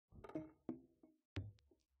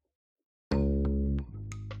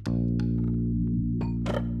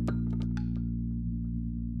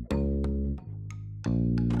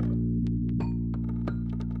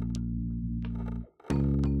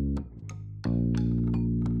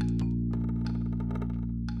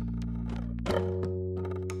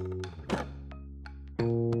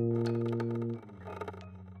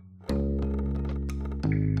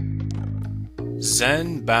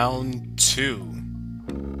Zen Bound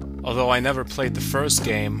 2. Although I never played the first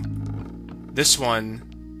game, this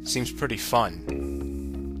one seems pretty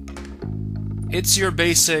fun. It's your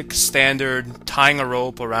basic, standard, tying a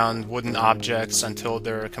rope around wooden objects until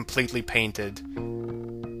they're completely painted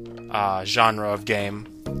genre of game.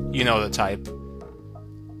 You know the type.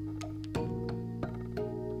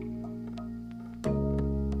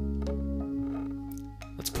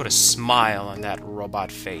 Let's put a smile on that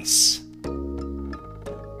robot face.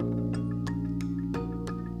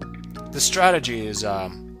 The strategy is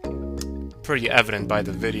pretty evident by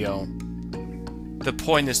the video. The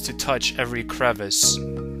point is to touch every crevice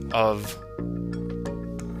of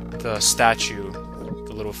the statue,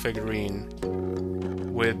 the little figurine,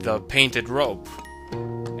 with the painted rope.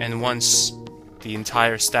 And once the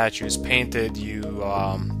entire statue is painted,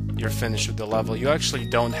 you're finished with the level. You actually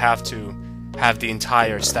don't have to have the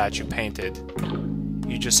entire statue painted.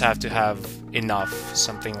 You just have to have enough,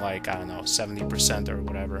 something like, I don't know, 70% or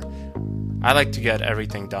whatever. I like to get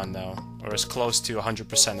everything done though, or as close to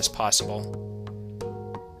 100% as possible.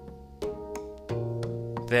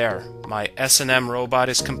 There, my S&M robot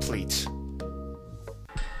is complete.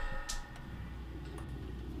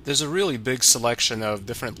 There's a really big selection of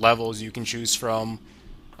different levels you can choose from,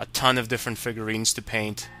 a ton of different figurines to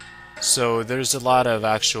paint, so there's a lot of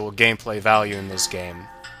actual gameplay value in this game.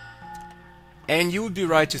 And you would be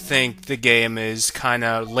right to think the game is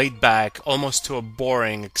kinda laid back, almost to a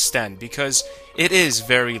boring extent, because it is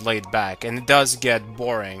very laid back, and it does get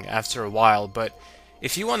boring after a while, but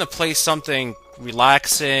if you want to play something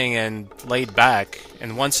relaxing and laid back,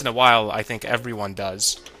 and once in a while I think everyone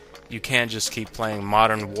does, you can't just keep playing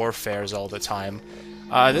Modern Warfares all the time,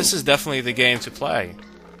 this is definitely the game to play.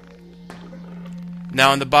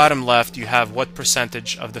 Now on the bottom left you have what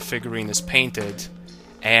percentage of the figurine is painted,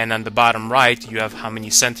 and on the bottom right you have how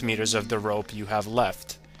many centimeters of the rope you have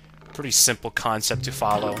left. Pretty simple concept to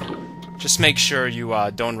follow. Just make sure you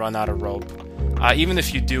don't run out of rope. Even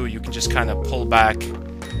if you do, you can just kind of pull back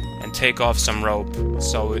and take off some rope,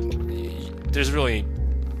 so there's really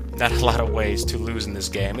not a lot of ways to lose in this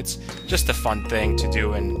game. It's just a fun thing to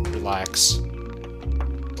do and relax.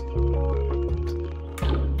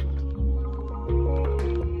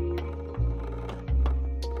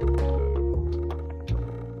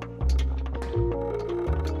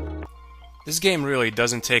 This game really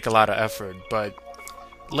doesn't take a lot of effort, but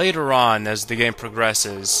later on, as the game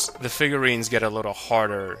progresses, the figurines get a little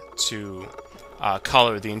harder to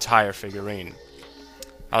color the entire figurine.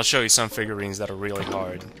 I'll show you some figurines that are really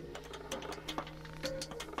hard.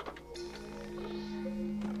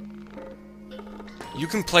 You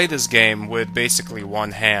can play this game with basically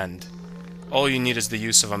one hand. All you need is the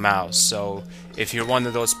use of a mouse, so if you're one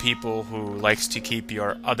of those people who likes to keep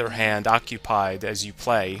your other hand occupied as you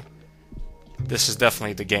play, this is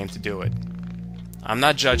definitely the game to do it. I'm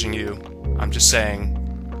not judging you, I'm just saying,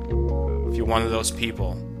 if you're one of those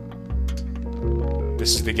people,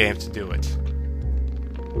 this is the game to do it.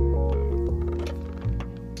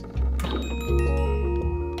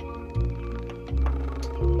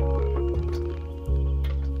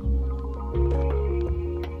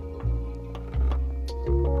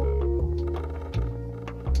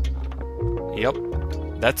 Yep,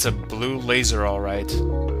 that's a blue laser alright.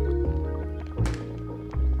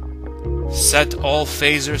 Set all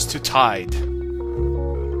phasers to tide.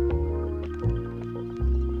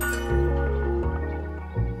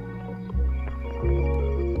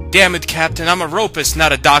 Damn it, Captain, I'm a ropist,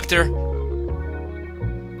 not a doctor.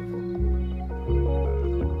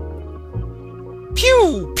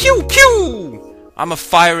 Pew! Pew! Pew! I'm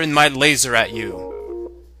firing my laser at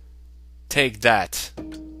you. Take that.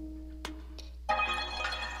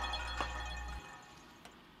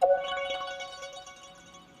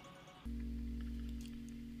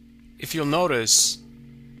 If you'll notice,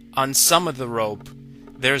 on some of the rope,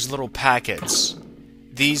 there's little packets.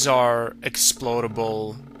 These are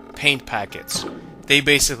explodable paint packets. They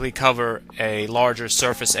basically cover a larger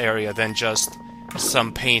surface area than just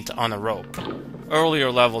some paint on a rope.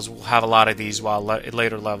 Earlier levels will have a lot of these, while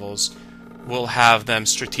later levels will have them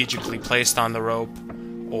strategically placed on the rope,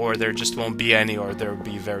 or there just won't be any, or there will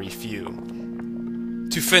be very few.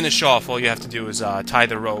 To finish off, all you have to do is tie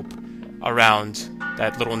the rope around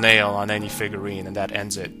that little nail on any figurine, and that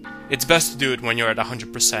ends it. It's best to do it when you're at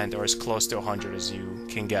 100% or as close to 100 as you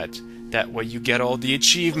can get. That way you get all the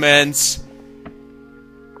achievements.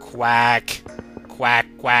 Quack. Quack,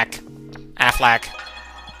 quack. Affleck.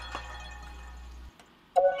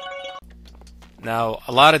 Now,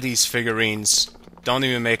 a lot of these figurines don't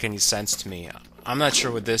even make any sense to me. I'm not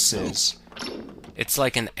sure what this is. It's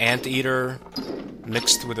like an anteater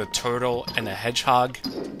mixed with a turtle and a hedgehog.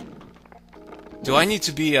 Do I need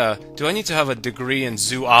to have a degree in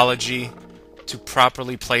zoology to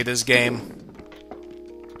properly play this game?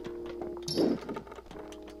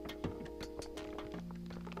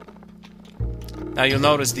 Now you'll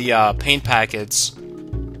notice the paint packets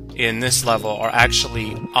in this level are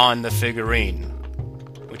actually on the figurine,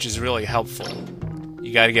 which is really helpful.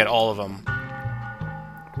 You gotta get all of them,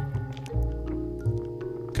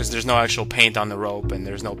 because there's no actual paint on the rope and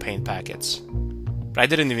there's no paint packets. But I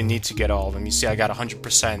didn't even need to get all of them. You see, I got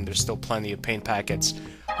 100%. There's still plenty of paint packets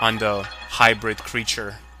on the hybrid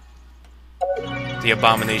creature, the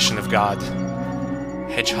abomination of God,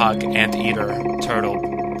 hedgehog, anteater, turtle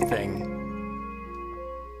thing.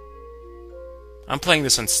 I'm playing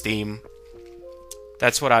this on Steam.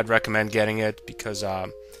 That's what I'd recommend getting it, because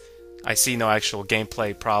I see no actual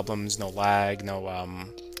gameplay problems, no lag, no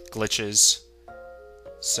glitches.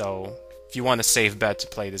 So if you want a safe bet to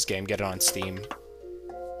play this game, get it on Steam.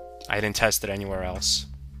 I didn't test it anywhere else.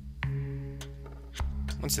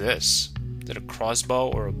 What's this? Is it a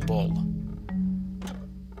crossbow or a bull?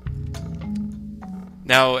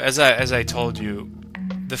 Now, as I told you,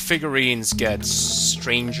 the figurines get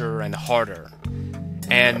stranger and harder.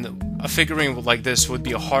 And a figurine like this would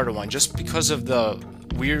be a harder one, just because of the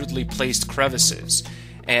weirdly placed crevices.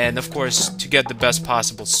 And of course, to get the best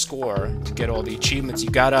possible score, to get all the achievements, you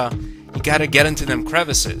gotta get into them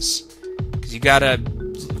crevices, because you gotta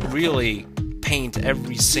really paint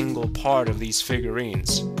every single part of these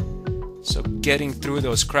figurines. So getting through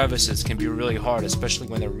those crevices can be really hard, especially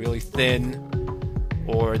when they're really thin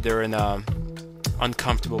or they're in a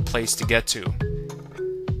uncomfortable place to get to,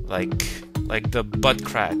 like the butt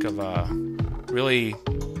crack of a really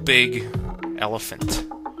big elephant.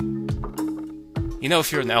 You know,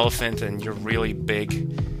 if you're an elephant and you're really big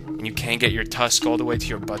and you can't get your tusk all the way to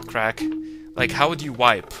your butt crack, like, how would you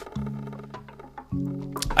wipe?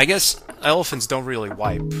 I guess elephants don't really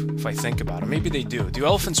wipe, if I think about it. Maybe they do. Do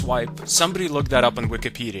elephants wipe? Somebody look that up on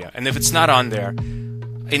Wikipedia. And if it's not on there,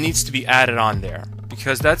 it needs to be added on there,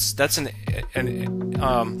 because that's a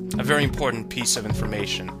very important piece of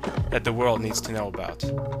information that the world needs to know about.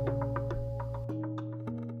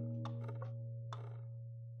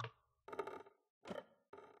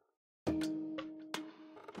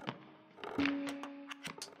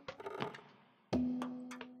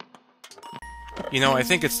 You know, I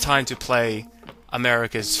think it's time to play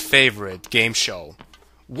America's favorite game show.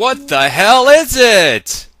 What the hell is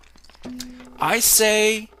it? I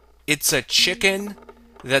say it's a chicken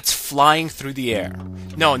that's flying through the air.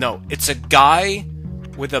 No, it's a guy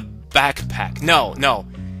with a backpack. No,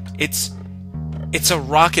 it's a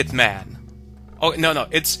rocket man. Oh, no,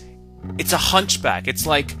 it's a hunchback. It's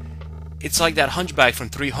like that hunchback from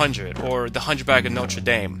 300 or the Hunchback of Notre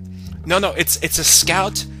Dame. No, it's a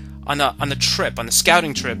scout on a trip, on a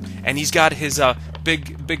scouting trip, and he's got his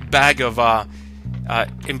big bag of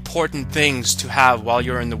important things to have while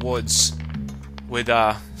you're in the woods with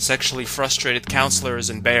sexually frustrated counselors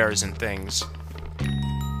and bears and things.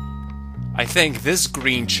 I think this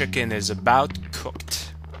green chicken is about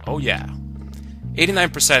cooked. Oh yeah.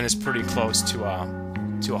 89% is pretty close to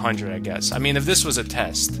 100, I guess. I mean, if this was a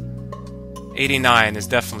test, 89 is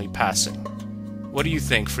definitely passing. What do you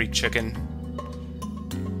think, Freak Chicken?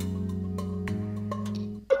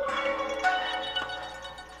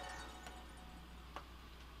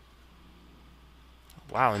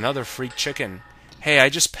 Wow, another Freak Chicken. Hey, I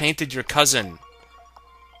just painted your cousin.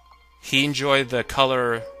 He enjoyed the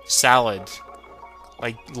color salad,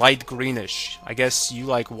 like light greenish. I guess you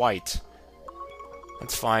like white.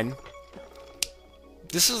 That's fine.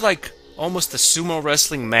 This is like almost a sumo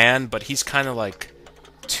wrestling man, but he's kind of like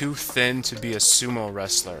too thin to be a sumo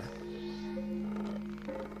wrestler.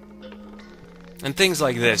 And things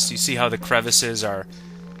like this, you see how the crevices are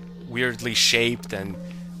weirdly shaped, and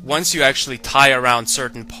once you actually tie around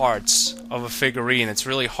certain parts of a figurine, it's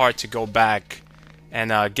really hard to go back and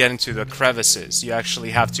get into the crevices. You actually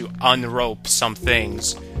have to unrope some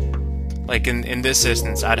things. Like in this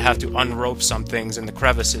instance, I'd have to unrope some things in the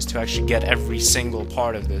crevices to actually get every single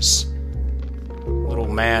part of this little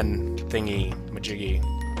man thingy majiggy.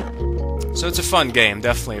 So it's a fun game,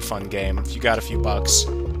 definitely a fun game. If you got a few bucks,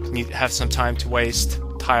 have some time to waste,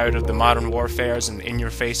 tired of the modern warfares and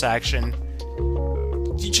in-your-face action,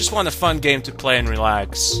 you just want a fun game to play and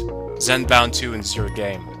relax, Zen Bound 2 is your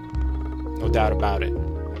game. No doubt about it.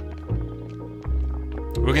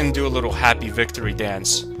 We're gonna do a little happy victory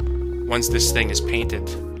dance once this thing is painted.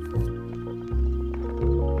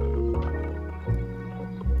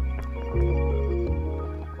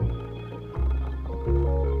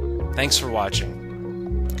 Thanks for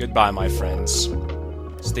watching. Goodbye, my friends.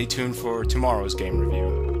 Stay tuned for tomorrow's game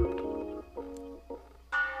review.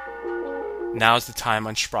 Now's the time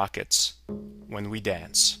on Sprockets, when we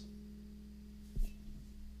dance.